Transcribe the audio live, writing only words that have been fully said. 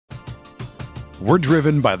We're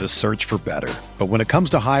driven by the search for better. But when it comes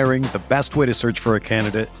to hiring, the best way to search for a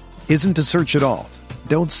candidate isn't to search at all.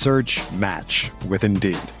 Don't search, match with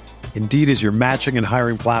Indeed. Indeed is your matching and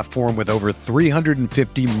hiring platform with over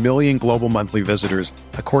 350 million global monthly visitors,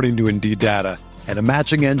 according to Indeed data, and a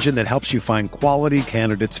matching engine that helps you find quality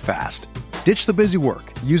candidates fast. Ditch the busy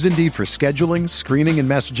work. Use Indeed for scheduling, screening, and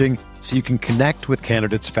messaging so you can connect with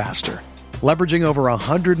candidates faster. Leveraging over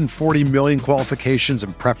 140 million qualifications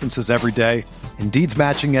and preferences every day, Indeed's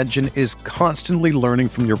matching engine is constantly learning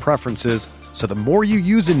from your preferences, so the more you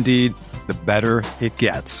use Indeed, the better it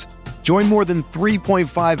gets. Join more than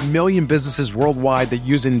 3.5 million businesses worldwide that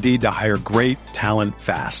use Indeed to hire great talent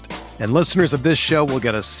fast. And listeners of this show will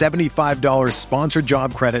get a $75 sponsored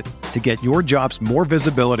job credit to get your jobs more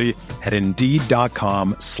visibility at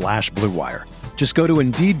Indeed.com/Blue Wire. Just go to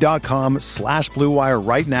Indeed.com/Blue Wire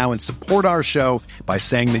right now and support our show by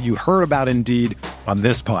saying that you heard about Indeed on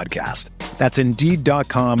this podcast. That's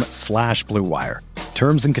Indeed.com/Blue Wire.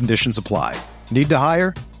 Terms and conditions apply. Need to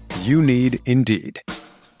hire? You need Indeed.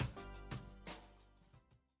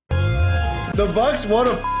 The Bucks won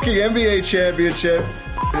a fucking NBA championship.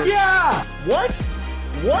 Yeah! What?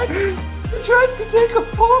 He tries to take a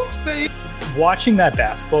pulse fake. Watching that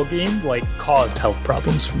basketball game, caused health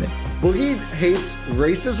problems for me. Boogie hates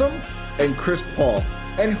racism and Chris Paul.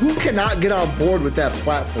 And who cannot get on board with that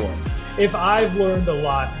platform? If I've learned a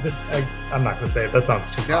lot, I'm not going to say it. That sounds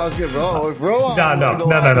too I was getting Rowan. If Rowan No.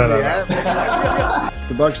 If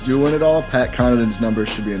the Bucks do win it all, Pat Connaughton's numbers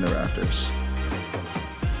should be in the rafters.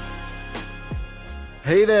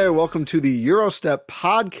 Hey there, welcome to the Eurostep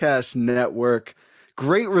Podcast Network.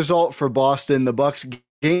 Great result for Boston. The Bucks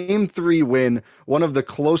Game 3 win, one of the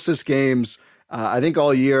closest games I think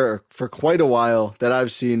all year or for quite a while that I've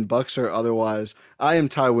seen, Bucks or otherwise. I am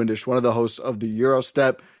Ty Windish, one of the hosts of the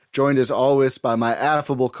Eurostep, joined as always by my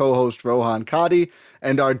affable co-host Rohan Kadi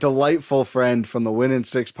and our delightful friend from the Win in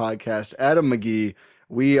 6 podcast, Adam McGee.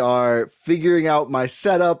 We are figuring out my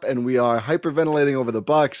setup and we are hyperventilating over the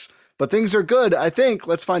Bucks. But things are good, I think.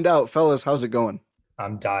 Let's find out. Fellas, how's it going?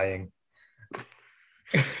 I'm dying.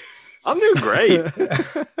 I'm doing great.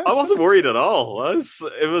 I wasn't worried at all.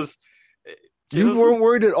 You weren't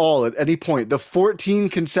worried at all at any point. The 14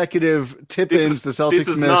 consecutive tip-ins the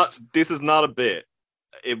Celtics missed. This is not a bit.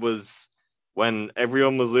 It was when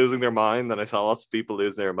everyone was losing their mind, and I saw lots of people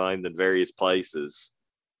lose their mind in various places.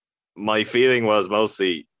 My feeling was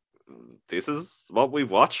mostly, this is what we've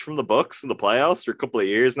watched from the Bucks in the playoffs for a couple of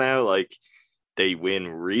years now. They win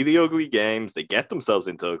really ugly games. They get themselves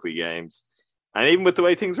into ugly games. And even with the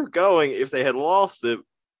way things were going, if they had lost it,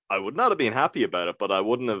 I would not have been happy about it, but I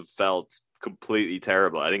wouldn't have felt completely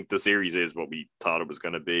terrible. I think the series is what we thought it was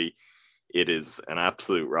going to be. It is an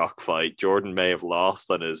absolute rock fight. Jordan may have lost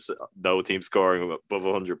on his no team scoring above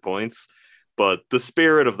 100 points, but the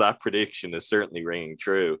spirit of that prediction is certainly ringing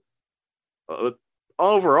true.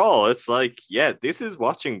 Overall, it's this is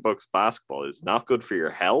watching Bucks basketball. It's not good for your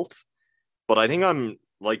health, but I think I'm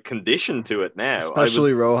conditioned to it now.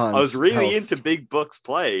 Especially Rohan's I was really health. into big Bucks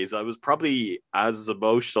plays. I was probably as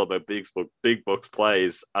emotional about big Bucks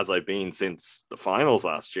plays as I've been since the finals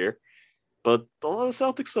last year. But a lot of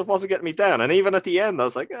Celtics stuff wasn't getting me down. And even at the end, I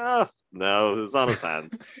was like, no, it was on his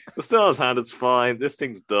hand. It's still on his hand. It's fine. This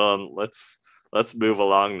thing's done. Let's move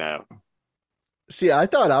along now. See, I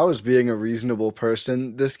thought I was being a reasonable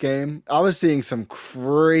person this game. I was seeing some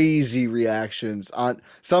crazy reactions on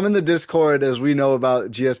some in the Discord, as we know about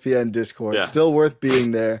GSPN Discord. Yeah. Still worth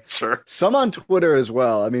being there. Sure. Some on Twitter as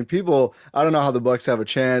well. I mean, people, I don't know how the Bucks have a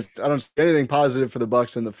chance. I don't see anything positive for the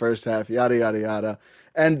Bucks in the first half, yada, yada, yada.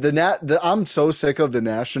 And I'm so sick of the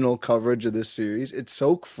national coverage of this series. It's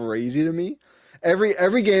so crazy to me.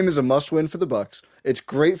 Every game is a must-win for the Bucks. It's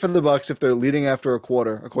great for the Bucks if they're leading after a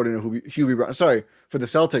quarter, according to Hubie Brown. Sorry, for the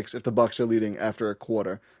Celtics if the Bucks are leading after a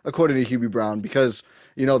quarter, according to Hubie Brown, because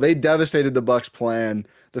they devastated the Bucks' plan.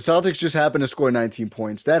 The Celtics just happened to score 19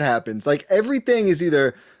 points. That happens. Everything is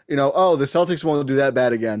either the Celtics won't do that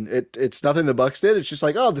bad again. It's nothing the Bucks did. It's just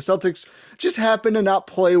the Celtics just happen to not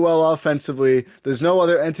play well offensively. There's no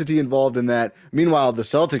other entity involved in that. Meanwhile, the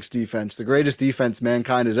Celtics defense, the greatest defense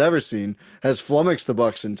mankind has ever seen, has flummoxed the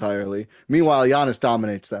Bucks entirely. Meanwhile, Giannis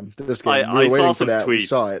dominates them this game. I We were saw waiting some for that. We tweets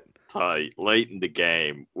saw it. late in the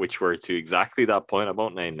game, which were to exactly that point. I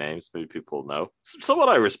won't name names, maybe people know. Someone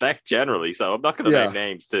I respect generally, so I'm not going to name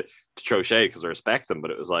names to throw shade because I respect them,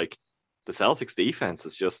 but it was the Celtics defense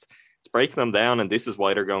is it's breaking them down, and this is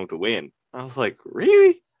why they're going to win. I was like,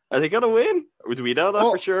 really? Are they going to win? Or do we know that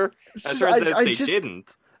for sure? It turns out they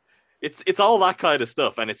didn't. It's all that kind of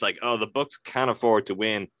stuff, and it's the Bucks can't afford to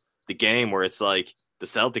win the game where it's the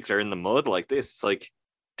Celtics are in the mud like this. It's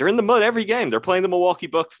They're in the mud every game. They're playing the Milwaukee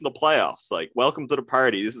Bucks in the playoffs. Like, welcome to the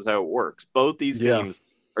party. This is how it works. Both these teams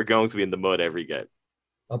are going to be in the mud every game.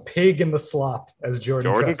 A pig in the slop, as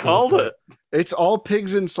Jordan called it. It's all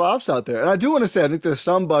pigs and slops out there. And I do want to say, I think there's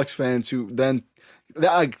some Bucks fans who then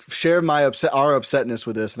share our upsetness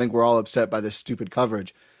with this. I think we're all upset by this stupid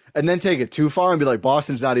coverage. And then take it too far and be like,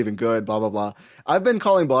 Boston's not even good, blah, blah, blah. I've been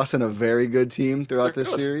calling Boston a very good team throughout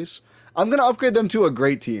this series. I'm going to upgrade them to a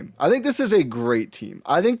great team. I think this is a great team.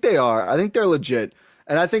 I think they are. I think they're legit.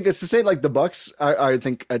 And I think it's to say, like, the Bucks, I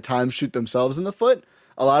think, at times shoot themselves in the foot.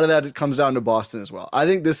 A lot of that comes down to Boston as well. I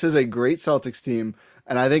think this is a great Celtics team,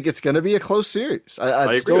 and I think it's going to be a close series.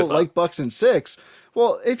 I still like Bucks in 6.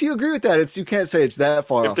 Well, if you agree with that, you can't say it's that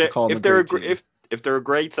far off to call them a great team. If they're a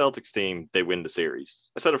great Celtics team, they win the series.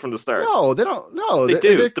 I said it from the start. No, they don't. No, they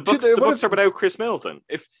do. The Bucks are without Chris Middleton.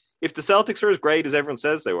 If the Celtics are as great as everyone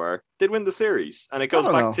says they were, they'd win the series. And it goes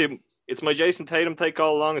back to, it's my Jason Tatum take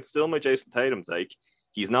all along. It's still my Jason Tatum take.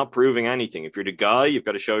 He's not proving anything. If you're the guy, you've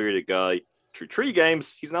got to show you're the guy. Through 3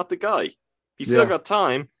 games, he's not the guy. He's still got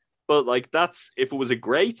time, but like if it was a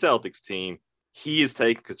great Celtics team, he is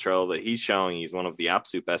taking control of it. He's showing he's one of the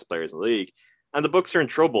absolute best players in the league. And the Bucks are in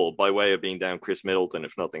trouble by way of being down Chris Middleton,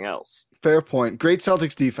 if nothing else. Fair point. Great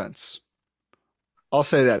Celtics defense. I'll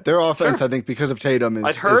say that. Their offense, I think, because of Tatum,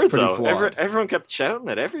 is pretty flawed. Everyone kept shouting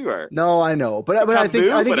it everywhere. No, I know. But I think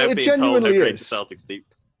it genuinely is. The Celtics team.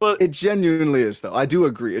 But it genuinely is, though. I do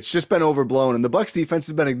agree. It's just been overblown, and the Bucks defense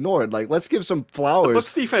has been ignored. Like, let's give some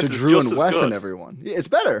flowers to Drew and Wes and everyone. It's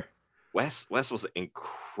better. Wes was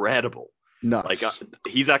incredible. Nuts. Like,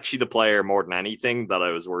 he's actually the player more than anything that I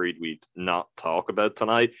was worried we'd not talk about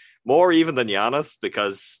tonight. More even than Giannis,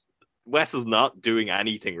 because Wes is not doing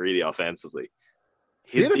anything really offensively.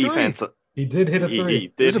 His defense. He did hit a 3. He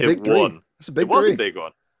did hit one. It's a big 3. It was a big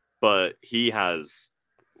one. But he has.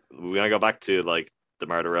 We're gonna go back to like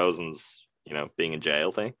DeMar DeRozan's, being in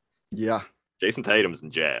jail thing. Yeah. Jason Tatum's in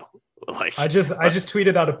jail. Like, I just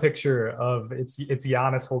tweeted out a picture of it's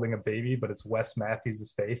Giannis holding a baby, but it's Wes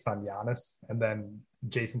Matthews' face on Giannis, and then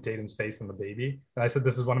Jason Tatum's face on the baby. And I said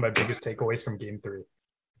this is one of my biggest takeaways from Game 3.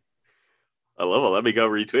 I love it. Let me go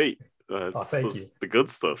retweet. Thank you. The good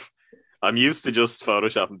stuff. I'm used to just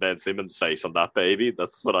photoshopping Ben Simmons' face on that baby.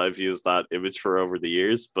 That's what I've used that image for over the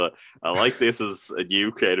years. But I like this as a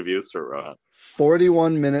new creative use for Rohan.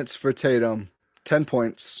 41 minutes for Tatum, 10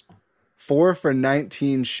 points, 4 for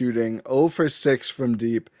 19 shooting, 0 for 6 from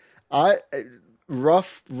deep.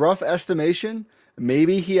 Rough estimation.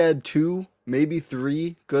 Maybe he had 2, maybe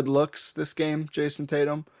 3 good looks this game, Jason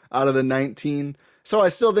Tatum, out of the 19. So I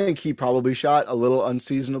still think he probably shot a little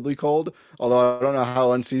unseasonably cold, although I don't know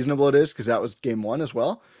how unseasonable it is because that was game 1 as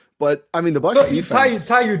well. But I mean, the Bucks defense.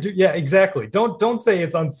 Yeah, exactly. Don't say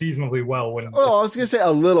it's unseasonably well when. Oh, I was gonna say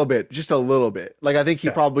a little bit, just a little bit. Like I think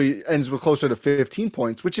he probably ends with closer to 15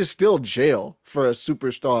 points, which is still jail for a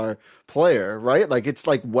superstar player, right? Like it's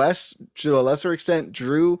like Wes to a lesser extent,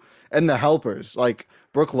 Drew, and the helpers. Like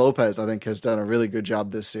Brook Lopez, I think has done a really good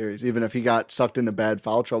job this series, even if he got sucked into bad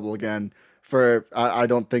foul trouble again. I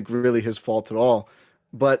don't think really his fault at all.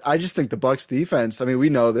 But I just think the Bucks defense, I mean, we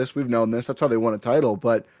know this, we've known this, that's how they won a title,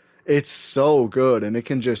 but it's so good and it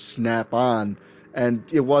can just snap on. And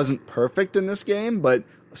it wasn't perfect in this game, but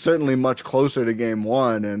certainly much closer to game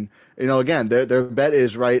 1. And, again, their bet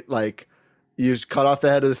is right. Like you just cut off the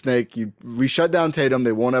head of the snake. We shut down Tatum.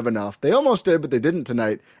 They won't have enough. They almost did, but they didn't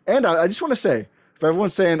tonight. And I just want to say, for everyone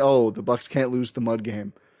saying, the Bucks can't lose the mud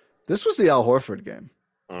game, this was the Al Horford game.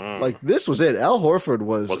 Like this was it. Al Horford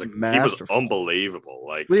was masterful. He was unbelievable.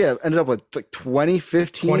 Like ended up with like 20,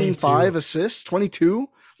 15, 22. 5 assists, 22.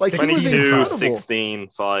 Like 22, he was incredible. 16,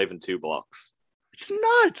 5, and 2 blocks. It's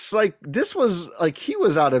nuts. Like this was like he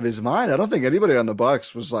was out of his mind. I don't think anybody on the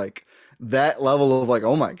Bucks was like that level of like,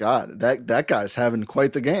 oh my God, that guy's having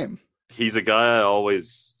quite the game. He's a guy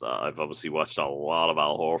I've obviously watched a lot of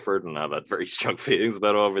Al Horford and I've had very strong feelings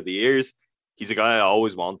about him over the years. He's a guy I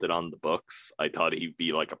always wanted on the Bucks. I thought he'd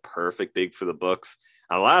be like a perfect big for the Bucks.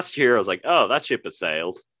 And last year I was like, oh, that ship has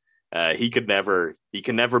sailed. He can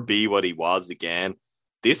never be what he was again.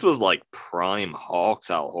 This was like prime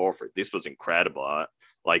Hawks Al Horford. This was incredible.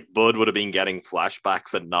 Like Bud would have been getting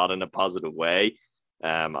flashbacks and not in a positive way.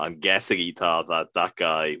 I'm guessing he thought that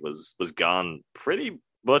guy was gone pretty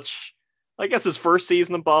much. I guess his first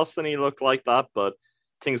season in Boston, he looked like that, but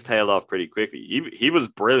things tailed off pretty quickly. He was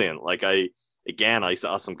brilliant. Like I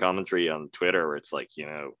saw some commentary on Twitter where it's like,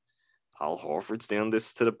 Al Horford's doing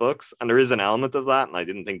this to the Bucks, and there is an element of that, and I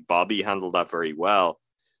didn't think Bobby handled that very well.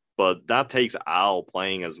 But that takes Al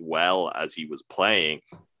playing as well as he was playing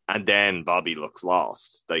and then Bobby looks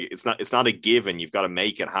lost. Like it's not a given. You've got to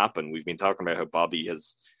make it happen. We've been talking about how Bobby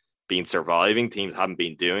has been surviving. Teams haven't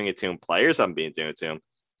been doing it to him. Players haven't been doing it to him.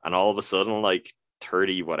 And all of a sudden, like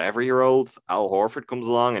 30 whatever year old Al Horford comes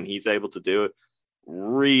along and he's able to do it.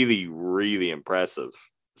 Really, really impressive.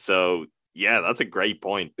 So yeah, that's a great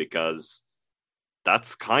point because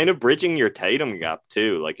that's kind of bridging your Tatum gap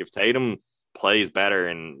too. Like if Tatum plays better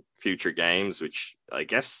in future games, which I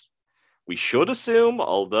guess we should assume,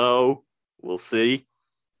 although we'll see.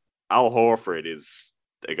 Al Horford is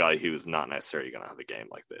a guy who's not necessarily going to have a game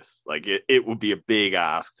like this. Like it would be a big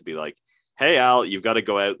ask to be like, hey, Al, you've got to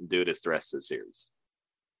go out and do this the rest of the series.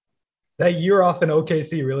 That year off in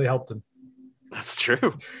OKC really helped him. That's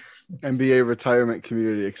true. NBA retirement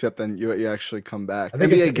community, except then you actually come back. I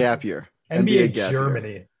think NBA gap year. NBA gap Germany.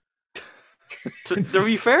 Year. To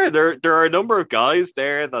be fair, there are a number of guys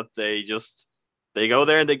there that they go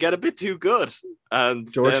there and they get a bit too good, and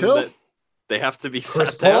George Hill, they have to be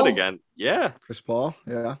Chris sat Paul? down again. Yeah, Chris Paul,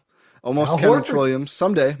 yeah, almost Al Kenrich Horford? Williams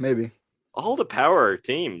someday maybe. all the power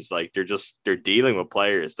teams like they're dealing with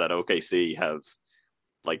players that OKC have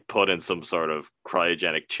like put in some sort of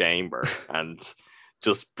cryogenic chamber and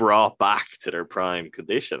just brought back to their prime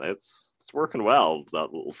condition. It's working well,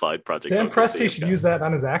 that little side project. Sam OKC Presti have should got. use that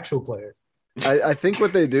on his actual players. I think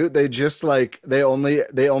what they do, they just like they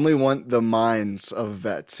only want the minds of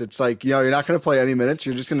vets. It's like, you're not going to play any minutes.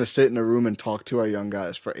 You're just going to sit in a room and talk to our young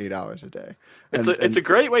guys for 8 hours a day. It's a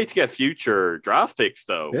great way to get future draft picks,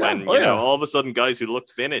 though. Yeah. When you know all of a sudden guys who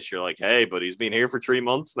looked finished, you're like, hey, but he's been here for 3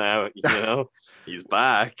 months now. He's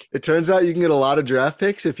back. It turns out you can get a lot of draft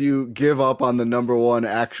picks if you give up on the number one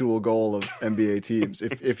actual goal of NBA teams.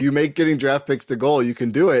 If you make getting draft picks the goal, you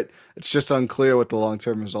can do it. It's just unclear what the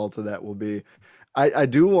long-term result of that will be. I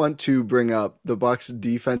do want to bring up the Bucks'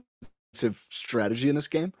 defensive strategy in this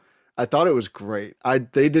game. I thought it was great.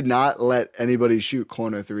 They did not let anybody shoot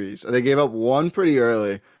corner threes. They gave up one pretty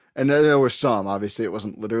early, and then there were some. Obviously, it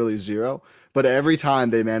wasn't literally zero. But every time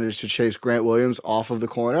they managed to chase Grant Williams off of the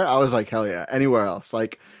corner, I was like, hell yeah, anywhere else.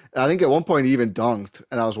 Like, I think at one point he even dunked,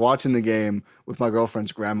 and I was watching the game with my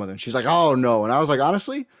girlfriend's grandmother, and she's like, oh no. And I was like,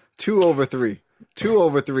 honestly, 2 over 3. 2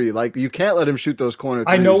 over 3. Like, you can't let him shoot those corner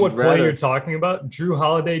threes. I know what play you're talking about. Drew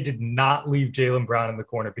Holiday did not leave Jaylen Brown in the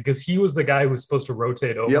corner because he was the guy who was supposed to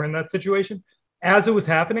rotate over in that situation. As it was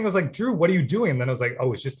happening, I was like, Drew, what are you doing? And then I was like,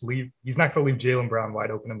 oh, it's just leave. He's not going to leave Jaylen Brown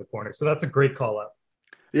wide open in the corner. So that's a great call out.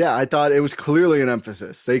 Yeah, I thought it was clearly an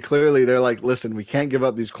emphasis. They're like, listen, we can't give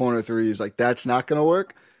up these corner threes. Like, that's not going to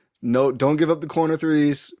work. No, don't give up the corner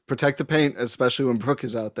threes. Protect the paint, especially when Brook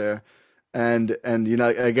is out there. And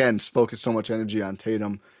again, focus so much energy on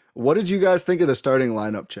Tatum. What did you guys think of the starting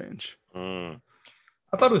lineup change? I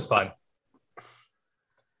thought it was fine.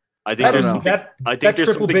 I think that there's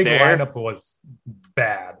triple something big there. lineup was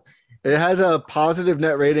bad. It has a positive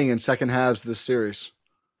net rating in second halves this series.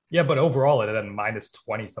 Yeah, but overall it had a minus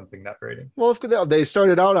 20 something net rating. Well, if they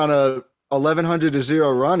started out on a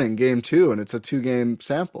 1100-0 run in game 2, and it's a 2-game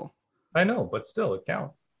sample. I know, but still, it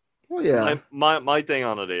counts. Well, yeah. My thing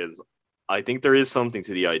on it is, I think there is something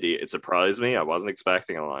to the idea. It surprised me. I wasn't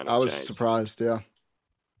expecting a lineup I was change. surprised, yeah.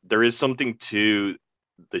 There is something to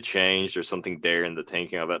the change. There's something there in the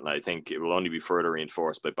thinking of it, and I think it will only be further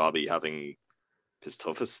reinforced by Bobby having his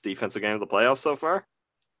toughest defensive game of the playoffs so far.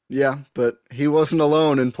 Yeah, but he wasn't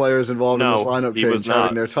alone in players involved in this lineup he was change not.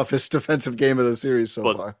 having their toughest defensive game of the series so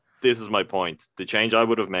far. This is my point. The change I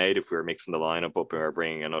would have made if we were mixing the lineup up or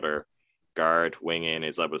bringing another guard wing in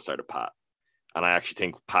is I would have started Pat. And I actually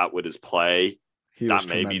think Pat with his play, that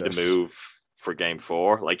may be the move for game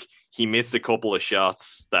 4. Like, he missed a couple of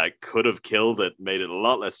shots that could have killed it, made it a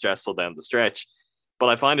lot less stressful down the stretch. But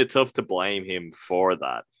I find it tough to blame him for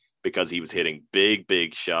that because he was hitting big,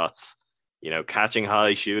 big shots, catching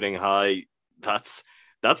high, shooting high. That's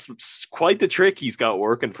quite the trick he's got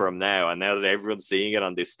working for him now. And now that everyone's seeing it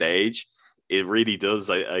on this stage, it really does.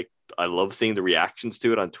 I love seeing the reactions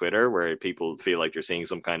to it on Twitter where people feel like they're seeing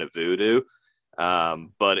some kind of voodoo.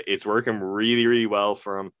 But it's working really, really well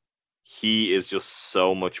for him. He is just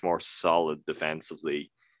so much more solid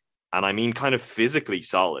defensively. And I mean kind of physically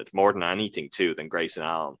solid more than anything too than Grayson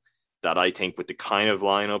Allen, that I think with the kind of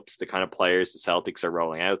lineups, the kind of players the Celtics are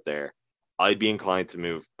rolling out there, I'd be inclined to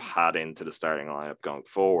move Pat into the starting lineup going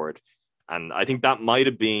forward. And I think that might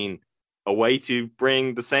have been a way to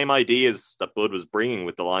bring the same ideas that Bud was bringing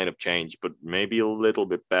with the lineup change, but maybe a little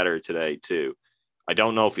bit better today too. I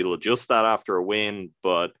don't know if he'll adjust that after a win,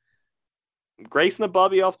 but Grayson and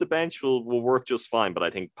Bobby off the bench will work just fine. But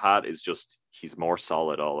I think Pat is he's more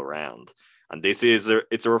solid all around. And this is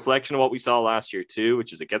it's a reflection of what we saw last year too,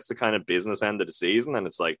 which is it gets the kind of business end of the season. And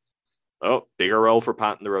it's like, bigger role for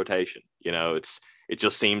Pat in the rotation. It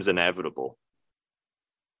just seems inevitable.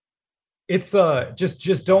 It's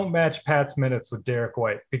just don't match Pat's minutes with Derek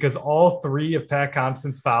White, because all 3 of Pat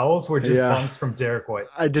Connaughton's fouls were just bumps from Derek White.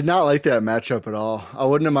 I did not like that matchup at all. I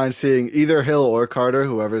wouldn't have mind seeing either Hill or Carter,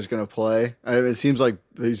 whoever's going to play. It seems like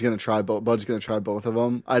he's going to try both. Bud's going to try both of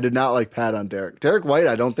them. I did not like Pat on Derek. Derek White,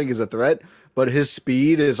 I don't think is a threat, but his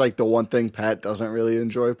speed is like the one thing Pat doesn't really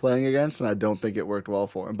enjoy playing against, and I don't think it worked well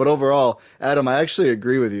for him. But overall, Adam, I actually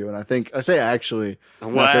agree with you, and I say actually,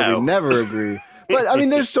 not that we never agree. But I mean,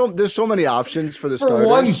 there's so many options for the starters. For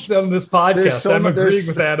once on this podcast, I'm agreeing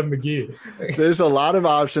with Adam McGee. There's a lot of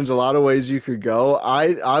options, a lot of ways you could go.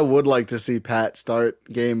 I would like to see Pat start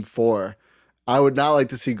game 4. I would not like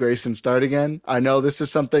to see Grayson start again. I know this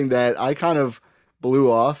is something that I kind of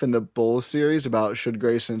blew off in the Bulls series about should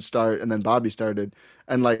Grayson start, and then Bobby started,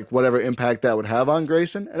 and like whatever impact that would have on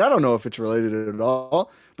Grayson. And I don't know if it's related at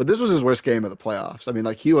all, but this was his worst game of the playoffs. I mean,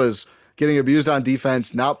 like he was getting abused on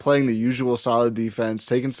defense, not playing the usual solid defense,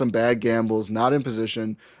 taking some bad gambles, not in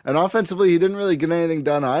position. And offensively, he didn't really get anything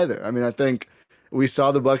done either. I mean, I think we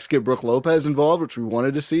saw the Bucks get Brook Lopez involved, which we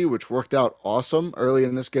wanted to see, which worked out awesome early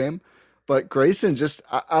in this game. But Grayson just,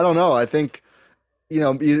 I don't know. I think,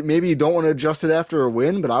 maybe you don't want to adjust it after a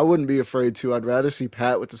win, but I wouldn't be afraid to. I'd rather see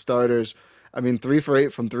Pat with the starters. I mean, 3 for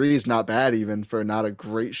 8 from 3 is not bad even for not a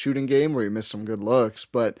great shooting game where he missed some good looks.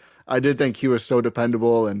 But I did think he was so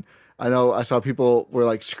dependable, and I know I saw people were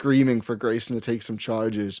like screaming for Grayson to take some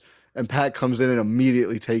charges, and Pat comes in and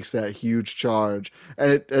immediately takes that huge charge.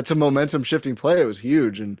 And it's a momentum shifting play. It was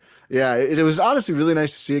huge. And yeah, it was honestly really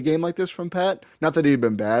nice to see a game like this from Pat. Not that he'd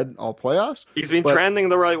been bad all playoffs. He's been trending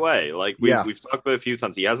the right way. Like we've talked about a few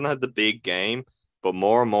times. He hasn't had the big game, but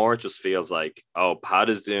more and more it just feels like, Pat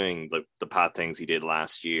is doing the Pat things he did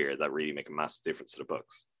last year that really make a massive difference to the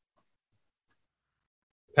Bucks.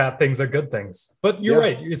 Pat things are good things. But you're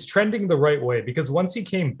right. It's trending the right way, because once he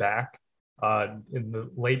came back in the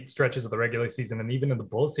late stretches of the regular season and even in the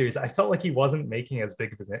Bulls series, I felt like he wasn't making as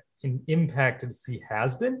big of an impact as he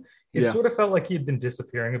has been. It sort of felt like he had been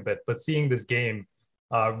disappearing a bit. But seeing this game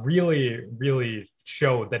really, really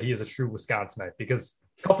showed that he is a true Wisconsinite, because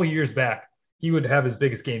a couple of years back, he would have his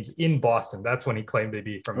biggest games in Boston. That's when he claimed they'd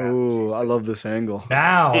be from Massachusetts. Ooh, I love this angle.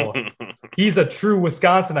 Now he's a true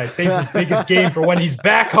Wisconsinite. Saves his biggest game for when he's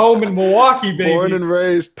back home in Milwaukee, baby. Born and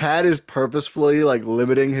raised. Pat is purposefully like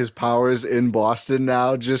limiting his powers in Boston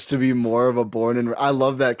now just to be more of a born and. I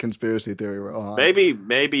love that conspiracy theory, Rohan.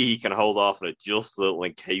 Maybe he can hold off on it just a little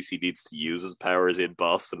in case he needs to use his powers in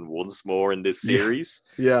Boston once more in this series.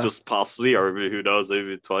 Yeah. Just possibly, or who knows,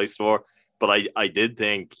 maybe twice more. But I did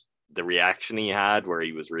think the reaction he had where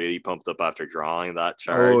he was really pumped up after drawing that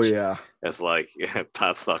charge. Oh, yeah. It's like,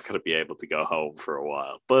 Pat's not going to be able to go home for a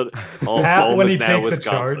while. But Pat, when he takes a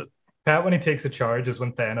charge is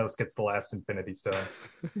when Thanos gets the last Infinity Stone.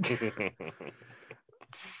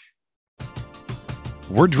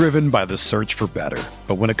 We're driven by the search for better.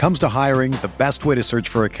 But when it comes to hiring, the best way to search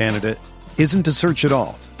for a candidate isn't to search at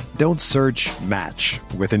all. Don't search, match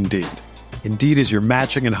with Indeed. Indeed is your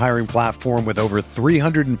matching and hiring platform with over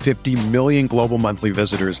 350 million global monthly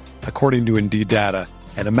visitors, according to Indeed data,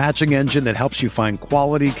 and a matching engine that helps you find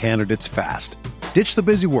quality candidates fast. Ditch the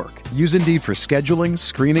busy work. Use Indeed for scheduling,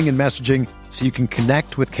 screening, and messaging so you can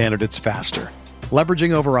connect with candidates faster. Leveraging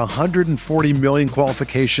over 140 million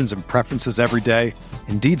qualifications and preferences every day,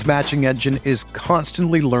 Indeed's matching engine is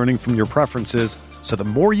constantly learning from your preferences, so the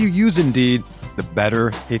more you use Indeed, the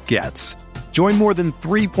better it gets. Join more than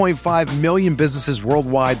 3.5 million businesses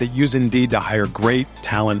worldwide that use Indeed to hire great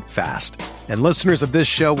talent fast. And listeners of this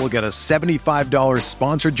show will get a $75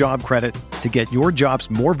 sponsored job credit to get your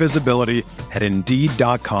jobs more visibility at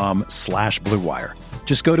Indeed.com/Blue Wire.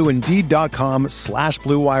 Just go to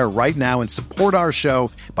Indeed.com/Blue Wire right now and support our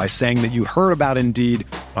show by saying that you heard about Indeed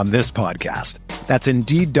on this podcast. That's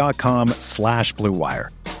Indeed.com/Blue Wire.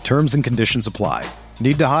 Terms and conditions apply.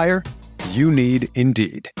 Need to hire? You need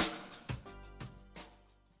Indeed.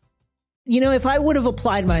 You know, if I would have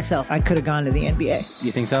applied myself, I could have gone to the NBA.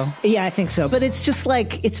 You think so? Yeah, I think so. But it's just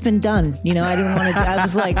like, it's been done. You know, I didn't want to, I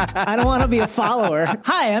was like, I don't want to be a follower.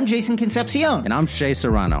 Hi, I'm Jason Concepcion. And I'm Shea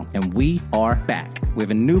Serrano. And we are back. We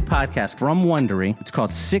have a new podcast from Wondery. It's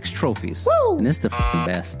called Six Trophies. Woo! And it's the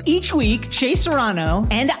best. Each week, Shea Serrano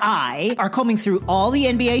and I are combing through all the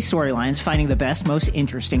NBA storylines, finding the best, most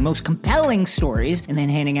interesting, most compelling stories, and then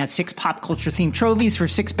handing out 6 pop culture themed trophies for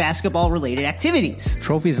 6 basketball related activities.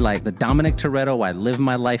 Trophies like the Dominic Toretto I Live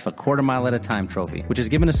My Life a Quarter Mile at a Time trophy, which is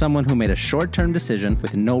given to someone who made a short-term decision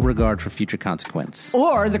with no regard for future consequence.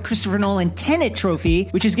 Or the Christopher Nolan Tenet trophy,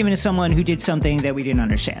 which is given to someone who did something that we didn't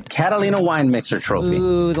understand. Catalina Wine Mixer trophy.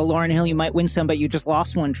 Ooh, the Lauryn Hill You Might Win Some, but you just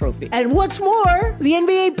lost one trophy. And what's more, the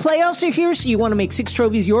NBA playoffs are here, so you want to make Six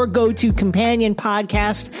Trophies your go-to companion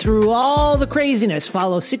podcast through all the craziness.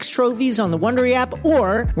 Follow Six Trophies on the Wondery app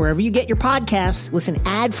or wherever you get your podcasts. Listen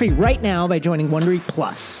ad-free right now by joining Wondery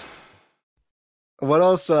Plus. What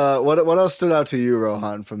else? What else stood out to you,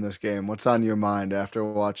 Rohan, from this game? What's on your mind after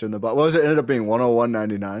watching the? What was it? Ended up being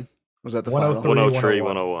 101-99. Was that the final? 103,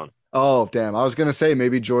 101. Oh damn! I was gonna say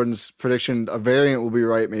maybe Jordan's prediction, a variant will be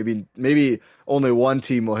right. Maybe only one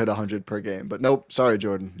team will hit 100 per game. But nope. Sorry,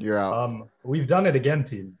 Jordan, you're out. We've done it again,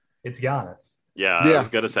 team. It's Giannis. Yeah, I was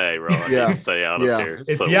gonna say, Rohan. Yeah. Say Giannis here.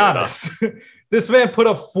 It's so Giannis. This man put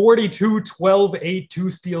up 42, 12, 8,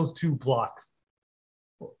 2 steals, 2 blocks.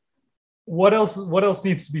 What else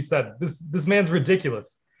needs to be said? This man's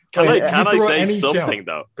ridiculous. Can I say any something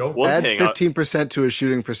though? Go for Add 15% to his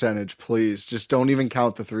shooting percentage, please. Just don't even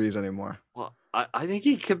count the threes anymore. Well, I think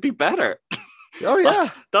he could be better. Oh yeah,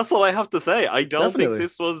 that's all I have to say. I don't Definitely. think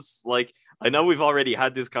this was like. I know we've already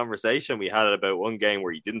had this conversation. We had it about one game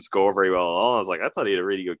where he didn't score very well at all. I was like, I thought he had a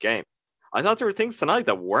really good game. I thought there were things tonight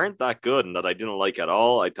that weren't that good and that I didn't like at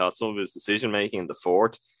all. I thought some of his decision making in the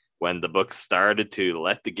fourth, when the Bucks started to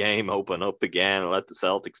let the game open up again and let the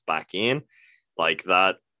Celtics back in, like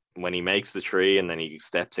that, when he makes the three and then he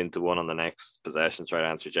steps into one on the next possession, try to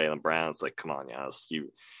answer Jaylen Brown. It's like, come on, Giannis,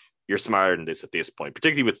 you're smarter than this at this point,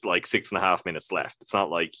 particularly with like 6.5 minutes left. It's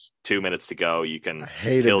not like 2 minutes to go. You can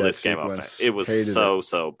kill this game off. It was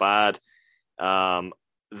so bad.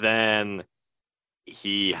 Then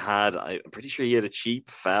he had, I'm pretty sure he had a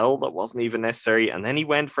cheap foul that wasn't even necessary. And then he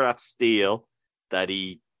went for that steal that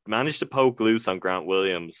he managed to poke loose on Grant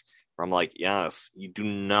Williams. Where I'm like, yes, you do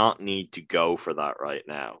not need to go for that right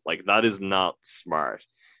now. Like, that is not smart.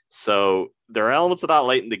 So there are elements of that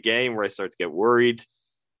late in the game where I start to get worried.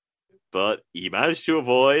 But he managed to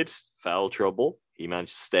avoid foul trouble. He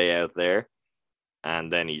managed to stay out there.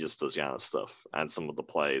 And then he just does Giannis stuff. And some of the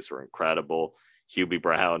plays were incredible. Hubie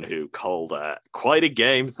Brown, who called quite a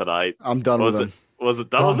game tonight. I'm done with him. Was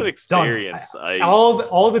an experience.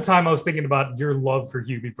 All the time I was thinking about your love for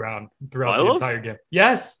Hubie Brown throughout the entire game.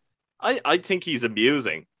 Yes. I think he's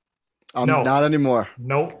amusing. No. Not anymore.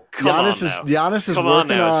 Nope. Giannis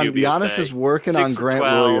is working on Grant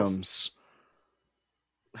Williams.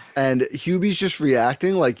 And Hubie's just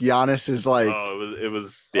reacting like Giannis is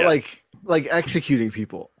like, like executing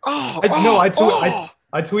people. I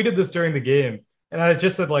tweeted this during the game, and I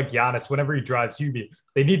just said, like, Giannis, whenever he drives Hubie,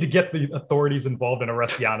 they need to get the authorities involved and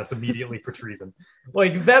arrest Giannis immediately for treason.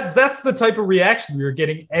 Like that's the type of reaction we were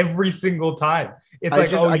getting every single time. It's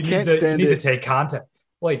you need to take contact.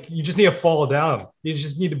 Like, you just need to fall down. You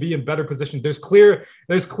just need to be in better position. There's clear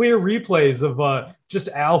replays of just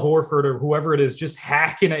Al Horford or whoever it is just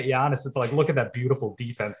hacking at Giannis. It's like, look at that beautiful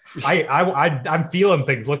defense. I'm feeling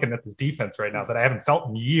things looking at this defense right now that I haven't felt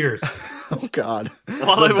in years. Oh God.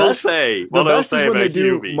 The best is when they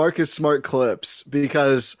do Marcus Smart clips,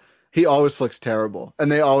 because he always looks terrible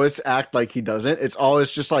and they always act like he doesn't. It's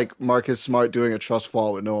always just like Marcus Smart doing a trust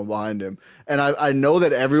fall with no one behind him. And I know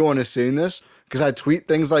that everyone is seeing this, because I tweet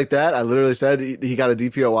things like that. I literally said he got a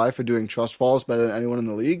DPOI for doing trust falls better than anyone in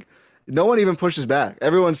the league. No one even pushes back.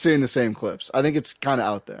 Everyone's seeing the same clips. I think it's kind of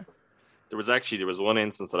out there. There was one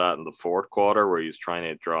instance of that in the fourth quarter where he was trying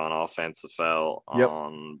to draw an offensive foul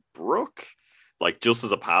on Brook, like just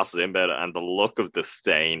as a pass was inbound, and the look of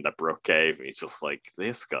disdain that Brook gave me, just like,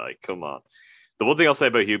 this guy, come on. The one thing I'll say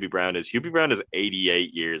about Hubie Brown is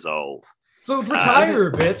 88 years old. So retire,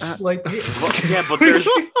 bitch. Yeah, but there's...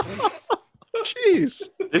 Jeez.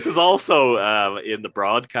 This is also in the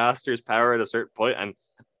broadcaster's power at a certain point, and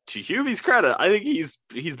to Hubie's credit, I think he's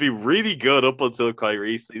been really good up until quite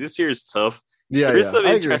recently. This year is tough. Yeah, there's some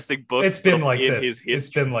interesting books. It's been like in this. His history it's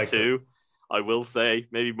been like too. This. I will say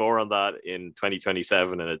maybe more on that in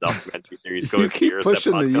 2027 in a documentary series. Going you keep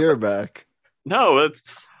pushing the year back. No,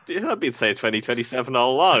 I've been saying 2027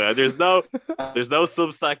 all along. There's no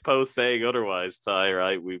Substack post saying otherwise, Ty.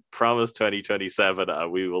 Right? We promised 2027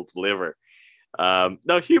 and we will deliver. No,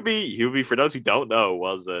 Hubie, for those who don't know,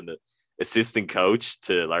 was an assistant coach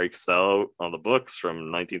to Larry Costello on the Bucks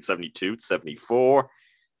from 1972 to 74.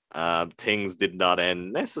 Things did not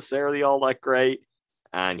end necessarily all that great,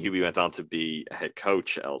 and Hubie went on to be a head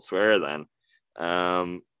coach elsewhere then.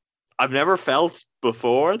 I've never felt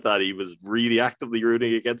before that he was really actively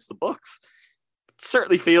rooting against the Bucks. It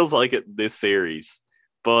certainly feels like it this series.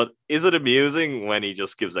 But is it amusing when he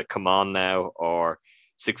just gives a come on now, or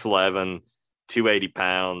 6'11", 280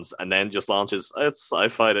 pounds, and then just launches. I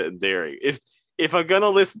find it endearing. If I'm gonna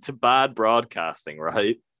listen to bad broadcasting,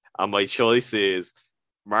 right, and my choice is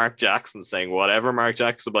Mark Jackson saying whatever Mark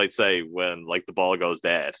Jackson might say when like the ball goes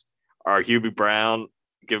dead, or Hubie Brown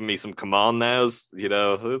giving me some come on nows,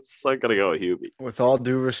 it's I gotta go with Hubie. With all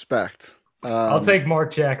due respect, I'll take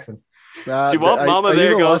Mark Jackson. Do you want Mama? Are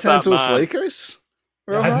There you the goes Los Angeles that man. Lakers?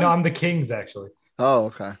 No, I'm the Kings actually. Oh,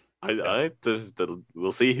 okay.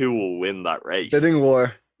 We'll see who will win that race. Bidding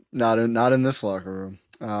war, not in this locker room.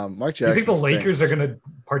 Mark Jackson. You think the Lakers stinks. are going to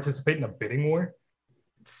participate in a bidding war?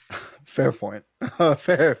 Fair point.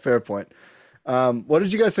 fair point. What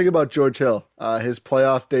did you guys think about George Hill? His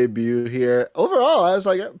playoff debut here. Overall, I was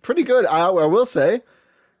like pretty good. I will say,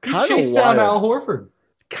 he chased down Al Horford.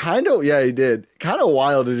 Yeah, he did. Kind of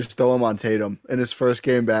wild to just throw him on Tatum in his first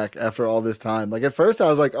game back after all this time. Like at first, I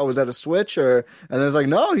was like, "Oh, was that a switch?" And then it's like,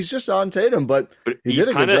 "No, he's just on Tatum." But he did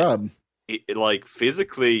a good job. Like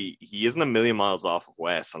physically, he isn't a million miles off of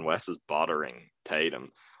Wes, and Wes is bothering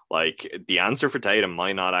Tatum. Like the answer for Tatum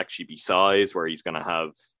might not actually be size, where he's going to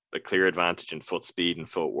have a clear advantage in foot speed and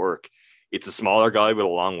footwork. It's a smaller guy with a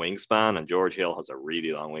long wingspan, and George Hill has a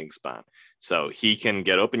really long wingspan. So he can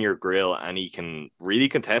get up in your grill and he can really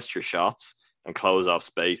contest your shots and close off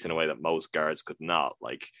space in a way that most guards could not.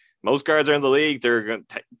 Like most guards are in the league,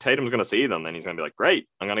 Tatum's going to see them and he's going to be like, great,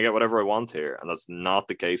 I'm going to get whatever I want here. And that's not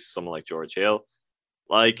the case for someone like George Hill.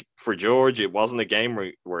 Like for George, it wasn't a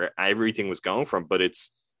game where everything was going from, but it's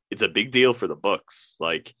a big deal for the Bucks.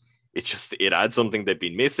 Like it adds something they've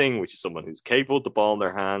been missing, which is someone who's capable of the ball in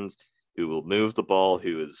their hands, who will move the ball,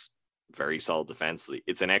 who is very solid defensively.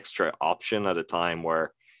 It's an extra option at a time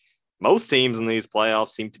where most teams in these playoffs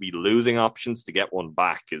seem to be losing options. To get one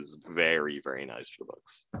back is very, very nice for the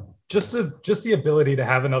Bucks. Just the ability to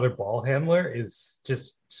have another ball handler is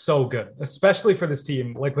just so good, especially for this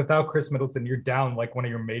team. Like without Chris Middleton, you're down like one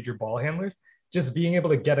of your major ball handlers. Just being able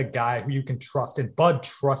to get a guy who you can trust, and Bud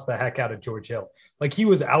trusts the heck out of George Hill. Like he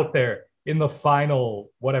was out there in the final,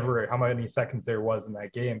 how many seconds there was in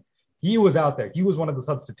that game. He was out there. He was one of the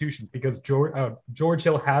substitutions because George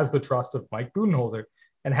Hill has the trust of Mike Budenholzer,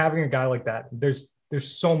 and having a guy like that, there's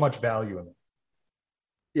so much value in it.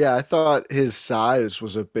 Yeah, I thought his size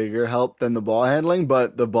was a bigger help than the ball handling,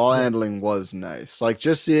 but the ball handling was nice. Like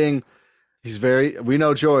just seeing, we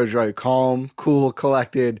know George, right? Calm, cool,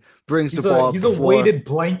 collected, brings the ball up He's the a floor. weighted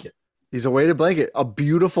blanket. He's a weighted blanket. A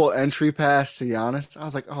beautiful entry pass to Giannis. I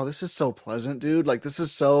was like, oh, this is so pleasant, dude. Like, this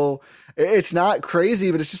is so, it's not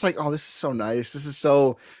crazy, but it's just like, oh, this is so nice.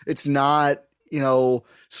 It's not,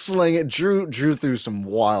 sling it. Drew threw some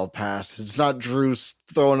wild passes. It's not Drew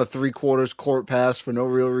throwing a 3/4 court pass for no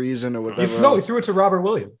real reason or whatever. No, he threw it to Robert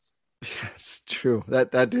Williams. Yeah, it's true.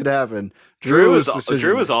 That did happen. Drew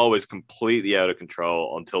is always completely out of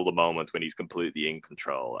control until the moment when he's completely in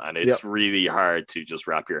control, and it's really hard to just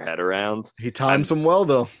wrap your head around. He times him well,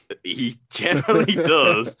 though. He generally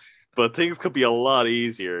does, but things could be a lot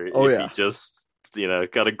easier if he just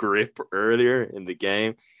got a grip earlier in the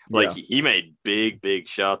game. Like he made big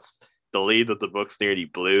shots. The lead that the Bucks nearly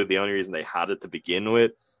blew, the only reason they had it to begin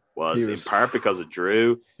with was in part because of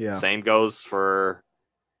Drew. Yeah. Same goes for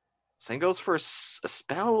a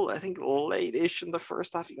spell, I think, late-ish in the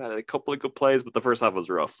first half. He had a couple of good plays, but the first half was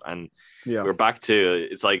rough. And we're back to,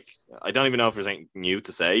 it's like, I don't even know if there's anything new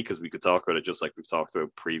to say, because we could talk about it just like we've talked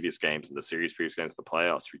about previous games in the series, previous games in the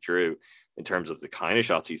playoffs for Drew, in terms of the kind of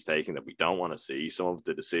shots he's taking that we don't want to see, some of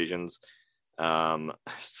the decisions,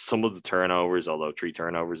 some of the turnovers, although 3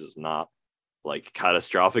 turnovers is not like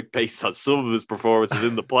catastrophic based on some of his performances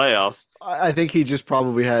in the playoffs. I think he just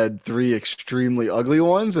probably had 3 extremely ugly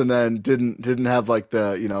ones and then didn't have like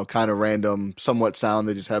the, kind of random, somewhat sound.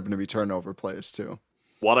 They just happened to be turnover plays too.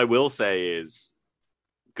 What I will say is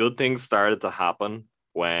good things started to happen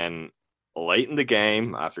when late in the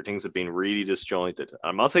game, after things had been really disjointed.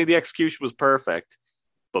 I'm not saying the execution was perfect,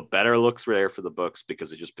 but better looks were there for the Bucks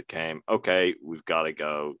because it just became, okay, we've got to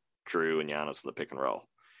go Drew and Giannis in the pick and roll.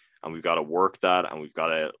 And we've got to work that, and we've got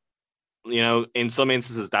to, in some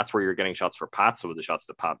instances, that's where you're getting shots for Pat, some of the shots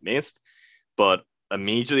that Pat missed. But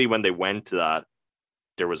immediately when they went to that,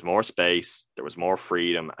 there was more space, there was more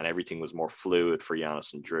freedom, and everything was more fluid for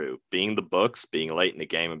Giannis and Drew. Being the Bucks, being late in the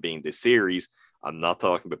game, and being this series, I'm not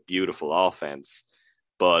talking about beautiful offense,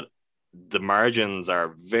 but the margins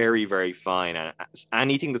are very, very fine. And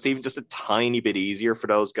anything that's even just a tiny bit easier for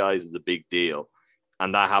those guys is a big deal.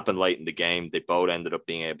 And that happened late in the game. They both ended up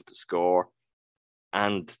being able to score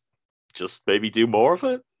and just maybe do more of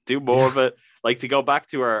it. Like, to go back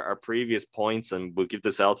to our previous points, and we'll give the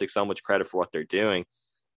Celtics so much credit for what they're doing.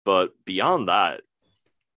 But beyond that,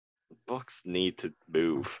 Bucks need to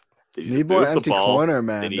move. They Need more empty corner,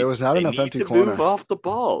 man. There was not enough empty corner. Move off the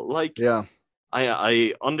ball. Like, yeah.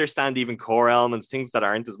 I understand even core elements, things that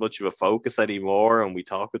aren't as much of a focus anymore, and we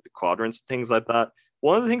talk with the quadrants, things like that.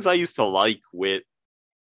 One of the things I used to like with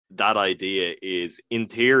that idea is, in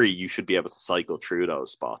theory, you should be able to cycle through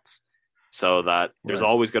those spots so that there's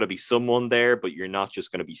always going to be someone there, but you're not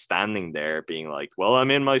just going to be standing there being like, well, I'm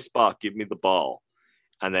in my spot, give me the ball.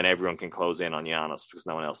 And then everyone can close in on Giannis because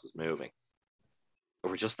no one else is moving.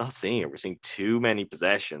 But we're just not seeing it. We're seeing too many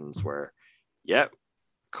possessions where,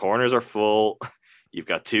 corners are full. You've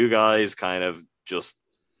got two guys kind of just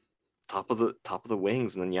top of the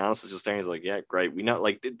wings, and then Giannis is just there. He's like, yeah, great. We know,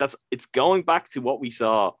 like, it's going back to what we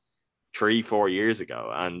saw 3-4 years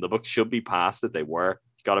ago, and the Bucks should be past it. They were.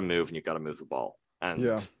 You got to move, and you got to move the ball.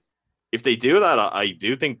 And if they do that, I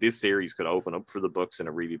do think this series could open up for the Bucks in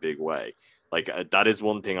a really big way. Like, that is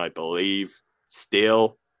one thing I believe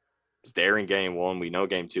still was there in game one. We know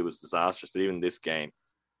game two was disastrous, but even this game,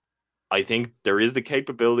 I think there is the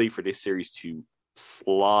capability for this series to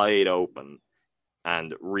slide open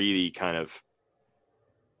and really kind of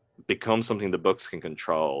become something the Bucks can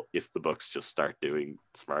control if the Bucks just start doing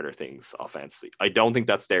smarter things offensively. I don't think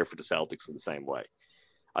that's there for the Celtics in the same way.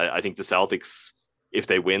 I think the Celtics, if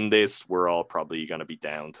they win this, we're all probably going to be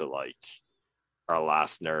down to like our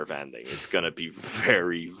last nerve ending. It's going to be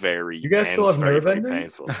very, very You guys tense, still have very, nerve very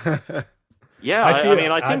endings? painful. Yeah,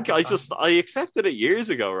 I accepted it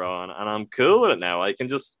years ago, Ron, and I'm cool with it now. I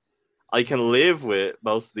can live with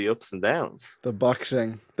most of the ups and downs. The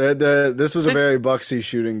Bucksing. This was a very Bucksy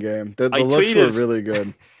shooting game. The looks were really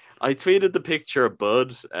good. I tweeted the picture of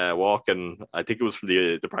Bud walking, I think it was from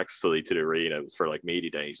the practice facility to the arena. It was for like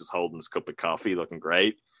media day. He's just holding his cup of coffee, looking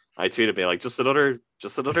great. I tweeted me like, just another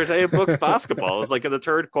day of Bucks basketball. It was like in the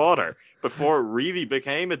third quarter before it really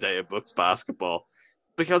became a day of Bucks basketball.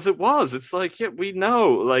 Because it was. It's like, yeah, we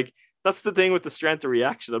know. Like, that's the thing with the strength of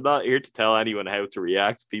reaction. I'm not here to tell anyone how to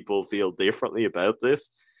react. People feel differently about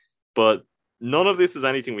this. But none of this is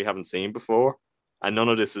anything we haven't seen before. And none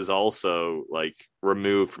of this is also, like,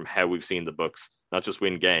 removed from how we've seen the Bucks not just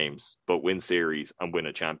win games, but win series and win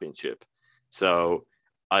a championship. So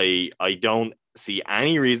I don't see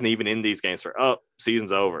any reason even in these games for,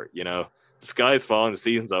 season's over. You know, the sky's falling, the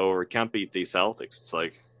season's over. Can't beat these Celtics. It's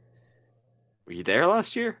like, were you there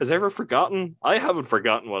last year? Has ever forgotten? I haven't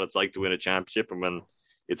forgotten what it's like to win a championship, and when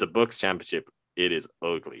it's a Bucks championship, it is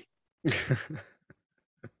ugly.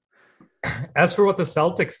 As for what the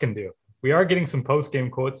Celtics can do, we are getting some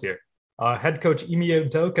post-game quotes here. Head coach Ime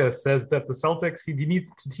Udoka says that the Celtics, he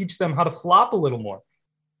needs to teach them how to flop a little more.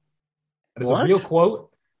 That is a real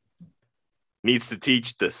quote. Needs to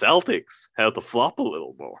teach the Celtics how to flop a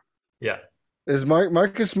little more. Yeah.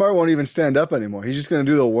 Marcus Smart won't even stand up anymore. He's just going to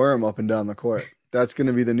do the worm up and down the court. That's going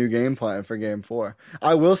to be the new game plan for game 4.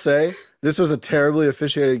 I will say this was a terribly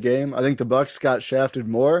officiated game. I think the Bucks got shafted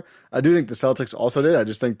more. I do think the Celtics also did. I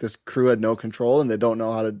just think this crew had no control and they don't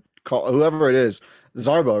know how to call whoever it is.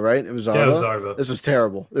 Zarbo, right? It was Zarbo. Yeah, it was Zarbo. This was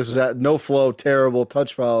terrible. This was at no flow, terrible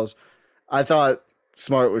touch fouls. I thought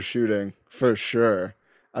Smart was shooting for sure.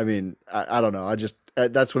 I mean, I don't know.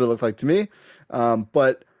 That's what it looked like to me.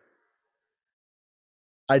 But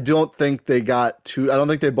I don't think they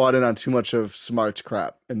bought in on too much of Smart's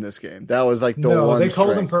crap in this game. That was like the one. No, they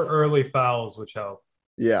called him strength. for early fouls, which helped.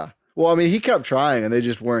 Yeah. Well, I mean, he kept trying, and they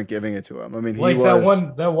just weren't giving it to him. I mean,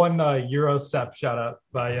 that one Euro step shot up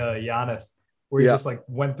by Giannis, where he just like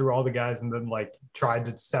went through all the guys and then like tried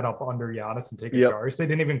to set up under Giannis and take a charge. They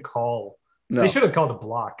didn't even call. No. They should have called a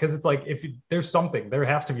block because it's like if there's something, there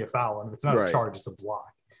has to be a foul, and if it's not a charge, it's a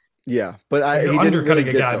block. Yeah, but he undercutting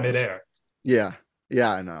a guy midair. Yeah.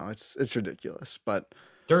 Yeah, I know. It's ridiculous, but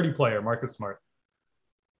dirty player, Marcus Smart.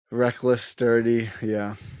 Reckless, dirty,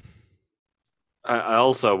 yeah. I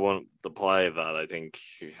also want the play that I think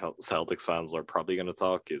Celtics fans are probably going to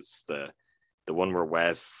talk is the one where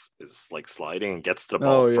Wes is like sliding and gets to the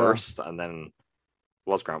ball first, and then it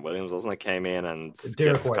was Grant Williams, wasn't it? Came in and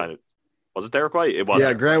Derek White. Kind of was it Derek White? It was.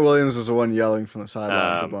 Yeah, Grant Williams was the one yelling from the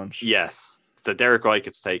sidelines a bunch. Yes, so Derek White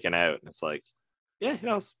gets taken out, and it's like, yeah,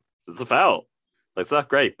 it's a foul. It's not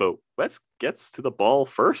great, but Wes gets to the ball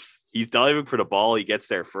first. He's diving for the ball. He gets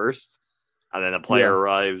there first, and then the player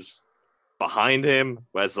arrives behind him.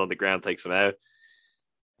 Wes is on the ground, takes him out.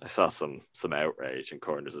 I saw some outrage in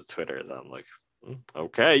corners of Twitter, and I'm like,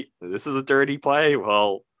 okay, this is a dirty play.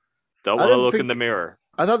 Well, don't want to look in the mirror.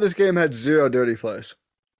 I thought this game had 0 dirty plays.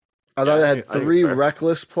 I thought it had 3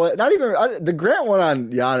 reckless plays. Not even the Grant one on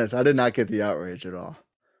Giannis. I did not get the outrage at all.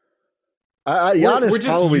 Giannis we're just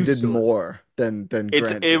probably used did to it. more than Grant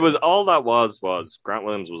It did. was all that was Grant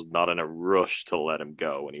Williams was not in a rush to let him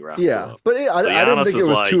go when he wrapped him up. But I didn't think it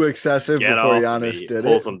was too excessive get before off Giannis me, did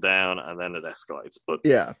pulls it. him down, and then it escalates. But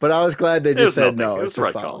yeah, but I was glad they just said no. It's a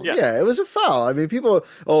right foul. Call, yeah, it was a foul. I mean, people.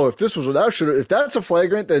 Oh, if that's a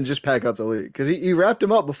flagrant, then just pack up the league because he wrapped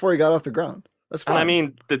him up before he got off the ground. That's fine. And I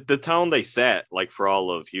mean, the tone they set, like for all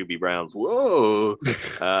of Hubie Brown's whoa,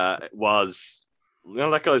 was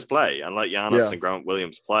let guys play and let Giannis and Grant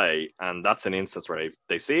Williams play, and that's an instance where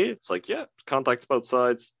they see it. It's like contact both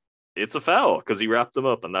sides. It's a foul because he wrapped them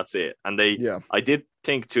up, and that's it. And I did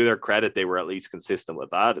think to their credit they were at least consistent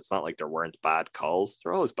with that. It's not like there weren't bad calls.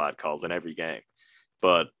 There are always bad calls in every game,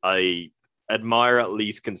 but I admire at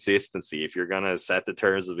least consistency. If you're gonna set the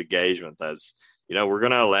terms of engagement as we're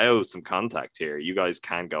going to allow some contact here. You guys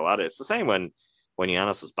can go at it. It's the same when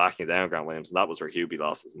Giannis was backing down Grant Williams, and that was where Hubie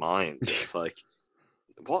lost his mind. It's like,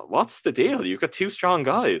 what's the deal? You've got two strong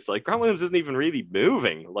guys. Like, Grant Williams isn't even really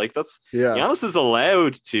moving. Like, Giannis is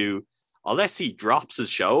allowed to, unless he drops his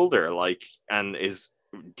shoulder, like, and is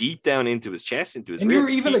deep down into his chest, into his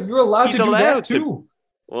ribs. You're allowed to do that too.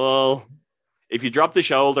 Well, if you drop the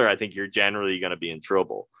shoulder, I think you're generally going to be in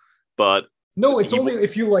trouble. But no, it's only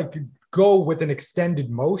if you go with an extended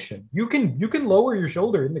motion. You can lower your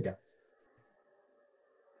shoulder into guys.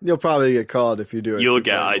 You'll probably get called if you do it. You'll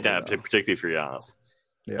get particularly if you're Giannis.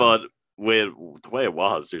 Yeah. But with the way it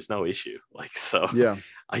was, there's no issue. Like, so yeah,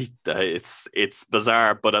 it's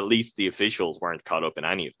bizarre, but at least the officials weren't caught up in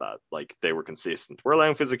any of that. Like, they were consistent. We're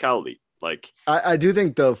allowing physicality. Like, I do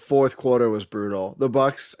think the fourth quarter was brutal. The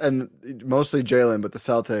Bucks and mostly Jalen, but the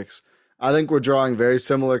Celtics, I think we're drawing very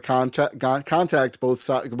similar contact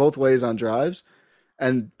both ways on drives,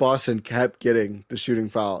 and Boston kept getting the shooting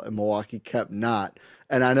foul, and Milwaukee kept not.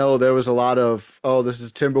 And I know there was a lot of, this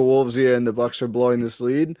is Timberwolves here, and the Bucks are blowing this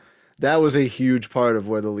lead. That was a huge part of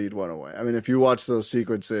where the lead went away. I mean, if you watch those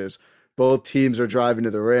sequences, both teams are driving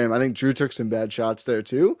to the rim. I think Drew took some bad shots there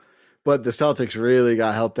too, but the Celtics really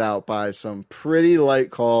got helped out by some pretty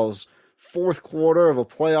light calls. Fourth quarter of a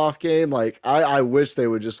playoff game, like I wish they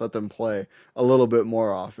would just let them play a little bit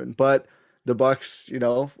more often. But the Bucks,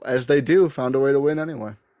 as they do, found a way to win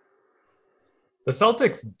anyway. The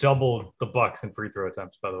Celtics doubled the Bucks in free throw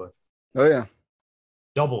attempts, by the way. Oh yeah,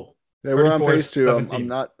 doubled. They were on pace to.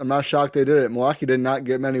 I'm not shocked they did it. Milwaukee did not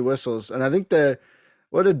get many whistles, and I think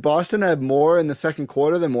what did Boston have more in the second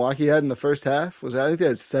quarter than Milwaukee had in the first half? I think they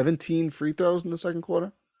had 17 free throws in the second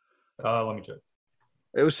quarter. Let me check.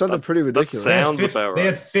 It was something pretty ridiculous. They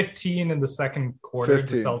had 15 in the second quarter.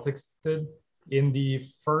 15. The Celtics did. In the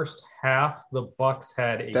first half, the Bucks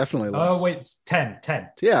had 8. Definitely less. Oh, wait, 10.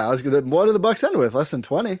 Yeah, I was good. What did the Bucks end with? Less than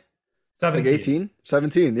 20? 17. Like 18?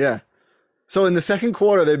 17, yeah. So in the second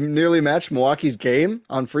quarter, they nearly matched Milwaukee's game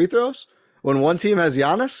on free throws. When one team has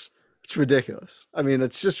Giannis, it's ridiculous. I mean,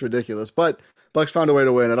 it's just ridiculous. But Bucks found a way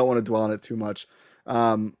to win. I don't want to dwell on it too much.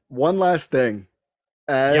 One last thing.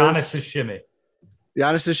 Giannis's shimmy.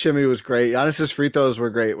 Giannis's shimmy was great. Giannis's free throws were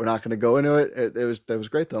great. We're not going to go into it. It was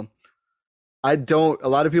great though. A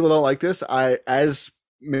lot of people don't like this. As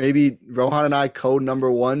maybe Rohan and I code number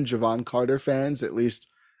one Javon Carter fans, at least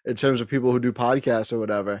in terms of people who do podcasts or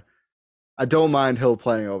whatever, I don't mind Hill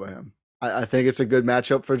playing over him. I think it's a good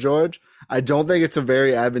matchup for George. I don't think it's a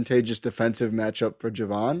very advantageous defensive matchup for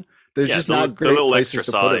Javon. There's just not great places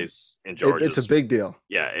to put him. In George, it's a big deal.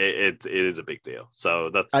 Yeah, it is a big deal. So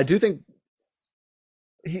I do think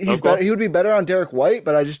he's better. He would be better on Derek White,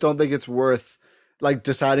 but I just don't think it's worth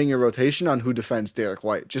deciding your rotation on who defends Derek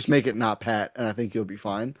White. Just make it not Pat, and I think you'll be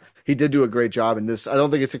fine. He did do a great job in this. I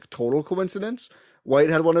don't think it's a total coincidence.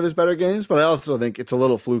 White had one of his better games, but I also think it's a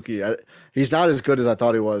little fluky. He's not as good as I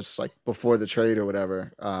thought he was before the trade or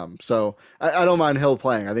whatever. So I don't mind Hill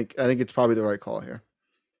playing. I think it's probably the right call here.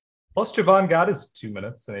 Plus, Javon got his 2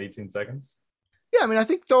 minutes and 18 seconds. Yeah, I mean, I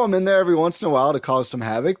think throw him in there every once in a while to cause some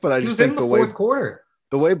havoc, but I just think the fourth quarter.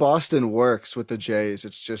 The way Boston works with the Jays,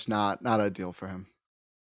 it's just not ideal for him.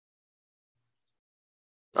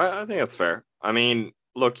 I think that's fair. I mean,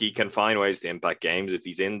 look, he can find ways to impact games. If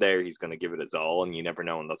he's in there, he's going to give it his all, and you never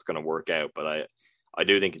know when that's going to work out. But I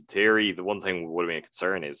do think in theory, the one thing that would be a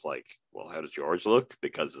concern is how does George look?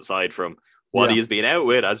 Because aside from what he has been out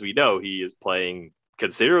with, as we know, he is playing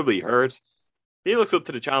considerably hurt. He looks up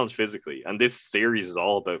to the challenge physically, and this series is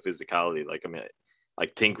all about physicality. I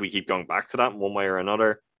think we keep going back to that in one way or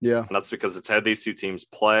another. Yeah, and that's because it's how these two teams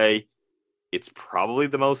play. It's probably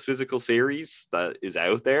the most physical series that is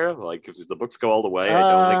out there. If the Bucks go all the way,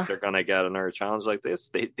 I don't think they're going to get another challenge like this.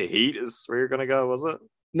 The Heat is where you're going to go, was it?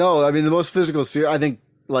 No, I mean, the most physical series, I think,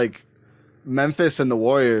 Memphis and the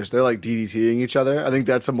Warriors, they're like DDTing each other. I think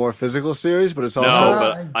that's a more physical series, but it's also No,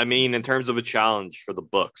 but I mean in terms of a challenge for the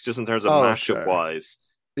Bucks, just in terms of matchup wise,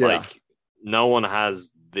 like no one has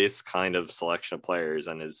this kind of selection of players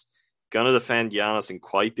and is gonna defend Giannis in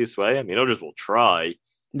quite this way. I mean, others will try.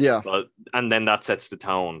 Yeah. And then that sets the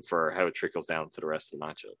tone for how it trickles down to the rest of the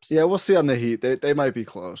matchups. Yeah, we'll see on the Heat. They might be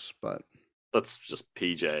close, but that's just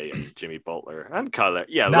PJ and Jimmy Butler and Kyler.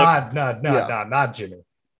 Yeah, not Jimmy.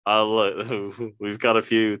 Look, we've got a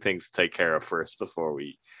few things to take care of first before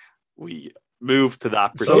we move to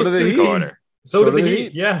that particular corner. So do the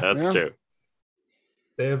Heat. Yeah, that's true.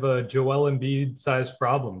 They have a Joel Embiid-sized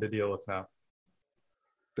problem to deal with now.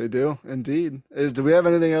 They do, indeed. Do we have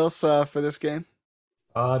anything else for this game?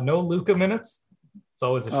 No Luka minutes. It's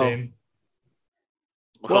always a shame.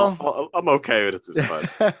 Well, I'm okay with it this time.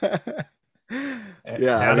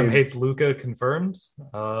 Yeah, Adam hates Luka confirmed.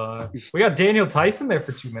 We got Daniel Tyson there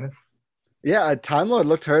for 2 minutes. Yeah, Time Lord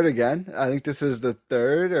looked hurt again. I think this is the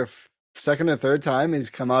second or third time he's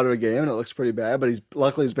come out of a game, and it looks pretty bad. But he's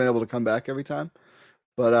been able to come back every time.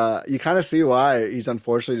 But you kind of see why he's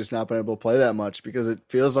unfortunately just not been able to play that much, because it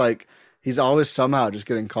feels like he's always somehow just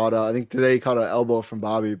getting caught up. I think today he caught an elbow from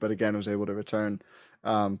Bobby, but again was able to return.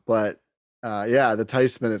 The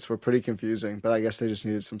Tice minutes were pretty confusing, but I guess they just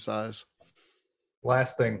needed some size.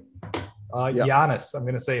 Last thing, Giannis. I'm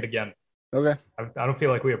going to say it again. Okay. I don't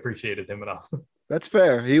feel like we appreciated him enough. That's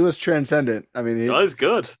fair. He was transcendent. I mean, that was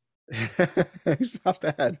good. He's not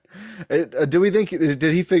bad. Do we think? Did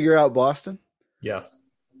he figure out Boston? Yes.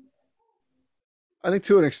 I think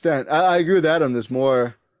to an extent. I agree with Adam. There's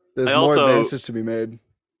more advances to be made.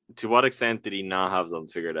 To what extent did he not have them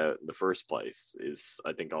figured out in the first place is,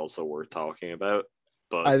 I think, also worth talking about.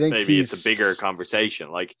 But I think maybe it's a bigger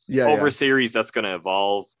conversation. Like over a series that's going to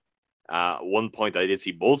evolve. One point I did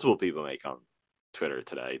see multiple people make on Twitter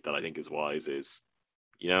today that I think is wise is,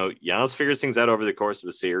 Giannis figures things out over the course of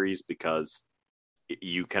a series, because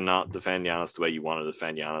you cannot defend Giannis the way you want to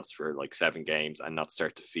defend Giannis for like 7 games and not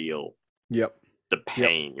start to feel the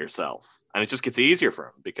pain yourself. And it just gets easier for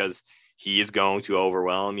him because he is going to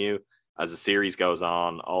overwhelm you as the series goes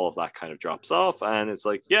on. All of that kind of drops off. And it's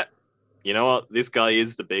like, you know what? This guy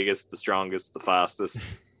is the biggest, the strongest, the fastest.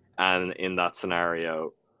 And in that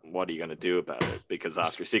scenario, what are you going to do about it? Because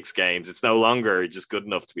after 6 games, it's no longer just good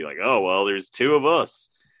enough to be like, oh, well, there's 2 of us.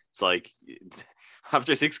 It's like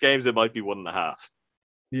after 6 games, it might be 1.5.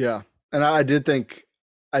 Yeah. And I think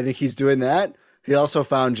he's doing that. He also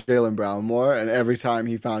found Jaylen Brown more. And every time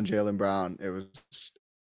he found Jaylen Brown, it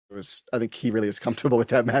was, I think he really is comfortable with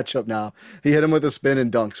that matchup now. He hit him with a spin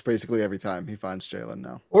and dunks basically every time he finds Jaylen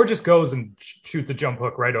now. Or just goes and shoots a jump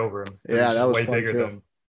hook right over him. Yeah, that was way bigger too.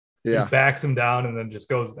 Just backs him down and then just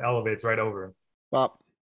goes, elevates right over him. Pop.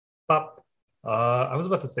 I was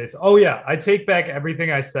about to say so. Oh yeah, I take back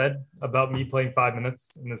everything I said about me playing 5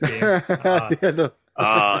 minutes in this game.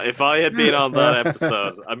 If I had been on that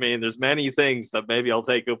episode, I mean, there's many things that maybe I'll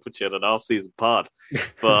take up with you in an off-season pod,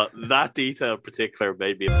 but that detail in particular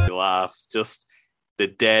made me laugh. Just the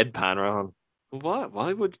deadpan run. What?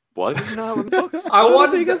 Why would you not have a box? I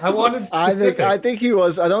wanted specifics. I think he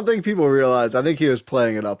was. I don't think people realize. I think he was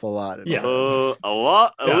playing it up a lot. Yes. A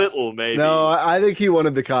lot, a little, maybe. No, I think he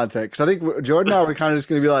wanted the context. I think Jordan and I were kind of just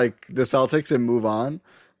going to be like the Celtics and move on.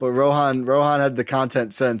 But Rohan had the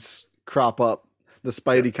content sense crop up, the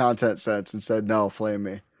Spidey content sense, and said, "No, flame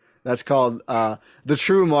me." That's called the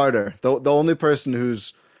true martyr. The only person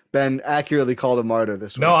who's been accurately called a martyr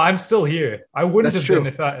this week. No, I'm still here. I wouldn't have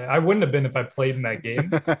been if I played in that game,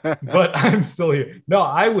 but I'm still here. No,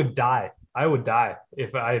 I would die.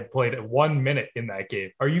 If I had played 1 minute in that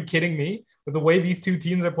game. Are you kidding me? With the way these 2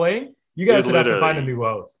 teams are playing, you guys would have to find a new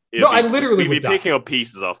host. No, I literally would be picking up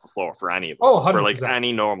pieces off the floor for any of us. Oh, 100%. For like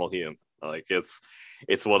any normal human. Like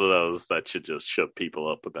it's one of those that should just shut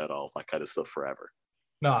people up about all that kind of stuff forever.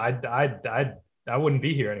 No, I wouldn't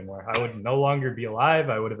be here anymore. I would no longer be alive.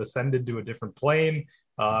 I would have ascended to a different plane.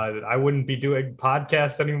 I wouldn't be doing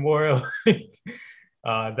podcasts anymore.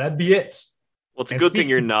 That'd be it. Well, it's a good thing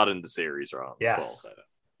you're not in the series, Ron. Yes.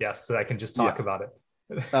 So I can just talk about it.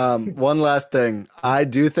 One last thing. I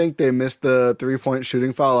do think they missed the 3-point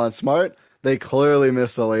shooting foul on Smart. They clearly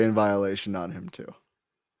missed a lane violation on him too.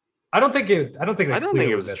 I don't think it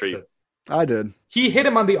was a treat. I did. He hit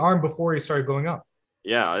him on the arm before he started going up.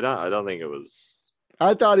 Yeah, I don't think it was.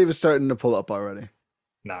 I thought he was starting to pull up already.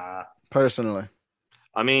 Nah. Personally.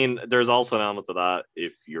 I mean, there's also an element to that.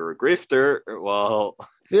 If you're a grifter, well...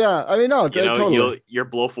 Yeah, I mean, no, totally. Your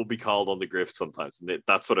bluff will be called on the grift sometimes. And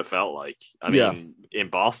that's what it felt like. I mean, in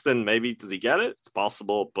Boston, maybe, does he get it? It's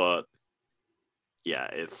possible, but yeah,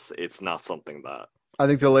 it's not something that... I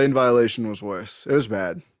think the lane violation was worse. It was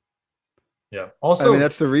bad. Yeah. Also, I mean,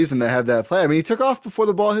 that's the reason they have that play. I mean, he took off before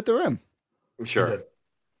the ball hit the rim. Sure.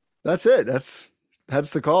 That's it. That's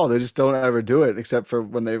the call. They just don't ever do it except for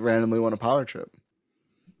when they randomly won a power trip.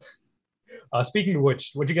 Speaking of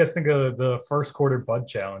which, what do you guys think of the first quarter Bud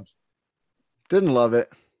challenge? Didn't love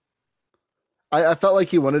it. I felt like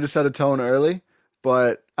he wanted to set a tone early,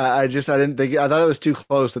 but I didn't think. I thought it was too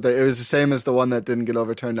close. That it was the same as the one that didn't get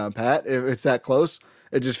overturned on Pat. If it's that close,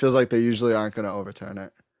 it just feels like they usually aren't going to overturn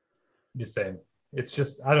it. The same. It's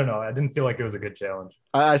just, I don't know. I didn't feel like it was a good challenge.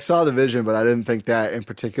 I saw the vision, but I didn't think that in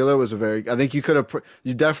particular was a very. I think you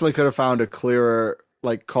definitely could have found a clearer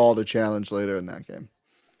call to challenge later in that game.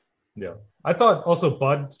 Yeah, I thought also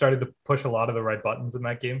Bud started to push a lot of the right buttons in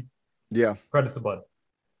that game. Yeah, credit to Bud.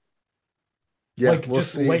 Yeah, we'll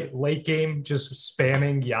just see. late game, just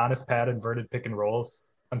spamming Giannis pad inverted pick and rolls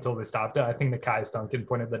until they stopped it. I think Nekias Duncan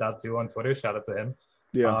pointed that out too on Twitter. Shout out to him.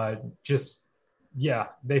 Yeah.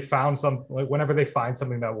 They found whenever they find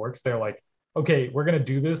something that works, they're like, okay, we're going to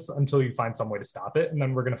do this until you find some way to stop it. And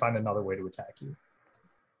then we're going to find another way to attack you.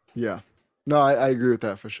 Yeah. No, I agree with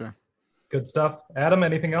that for sure. Good stuff. Adam,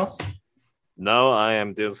 anything else? No, I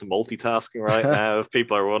am doing some multitasking right now. If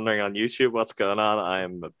people are wondering on YouTube what's going on,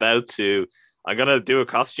 I'm going to do a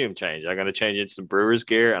costume change. I'm going to change into some Brewers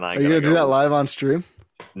gear. And are you going to do that live on stream?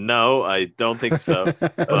 No, I don't think so.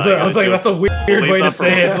 I was like, that's a weird way to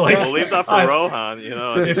say it. We'll leave that for Rohan.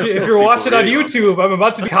 If you're watching on YouTube, I'm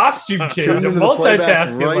about to costume change. I'm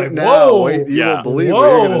multitasking. Right now. Whoa. Wait, you won't believe what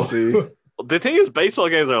you're going to see. The thing is, baseball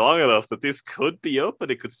games are long enough that this could be up, but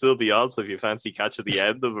it could still be on. So if you fancy catching the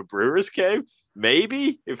end of a Brewers game,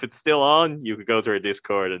 maybe if it's still on, you could go to our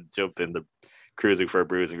Discord and jump in the Cruising for a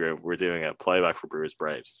Bruising group. We're doing a playback for Brewers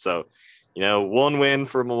Braves. So, one win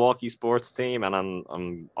for Milwaukee sports team, and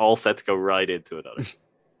I'm all set to go right into another.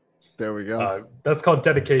 There we go. That's called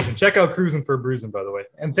dedication. Check out Cruising for a Bruising, by the way.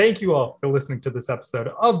 And thank you all for listening to this episode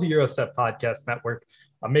of the Eurostep Podcast Network.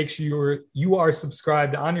 Make sure you are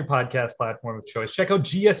subscribed on your podcast platform of choice. Check out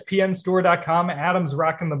gspnstore.com. Adam's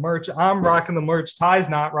rocking the merch. I'm rocking the merch. Ty's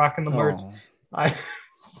not rocking the merch.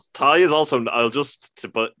 Ty is also,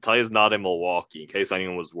 but Ty is not in Milwaukee in case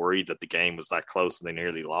anyone was worried that the game was that close and they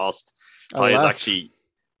nearly lost. Ty is actually,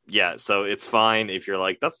 so it's fine if you're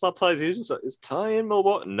like, that's not Ty's. Is Ty in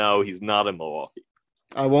Milwaukee? No, he's not in Milwaukee.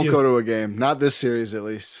 I won't go to a game. Not this series, at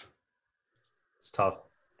least. It's tough.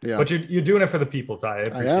 Yeah. But you're doing it for the people, Ty. I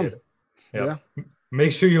appreciate it. Yep. Yeah.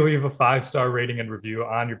 Make sure you leave a 5-star rating and review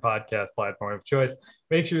on your podcast platform of choice.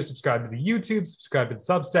 Make sure you subscribe to the YouTube, subscribe to the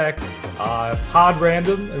Substack, Pod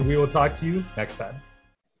Random, and we will talk to you next time.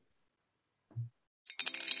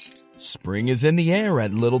 Spring is in the air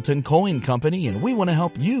at Littleton Coin Company, and we want to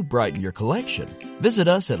help you brighten your collection. Visit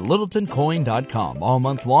us at littletoncoin.com all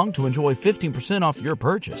month long to enjoy 15% off your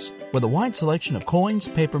purchase. With a wide selection of coins,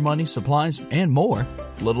 paper money, supplies, and more,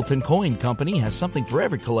 Littleton Coin Company has something for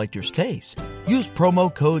every collector's taste. Use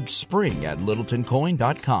promo code SPRING at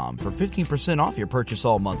littletoncoin.com for 15% off your purchase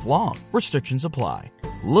all month long. Restrictions apply.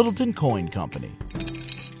 Littleton Coin Company.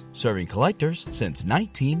 Serving collectors since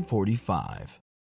 1945.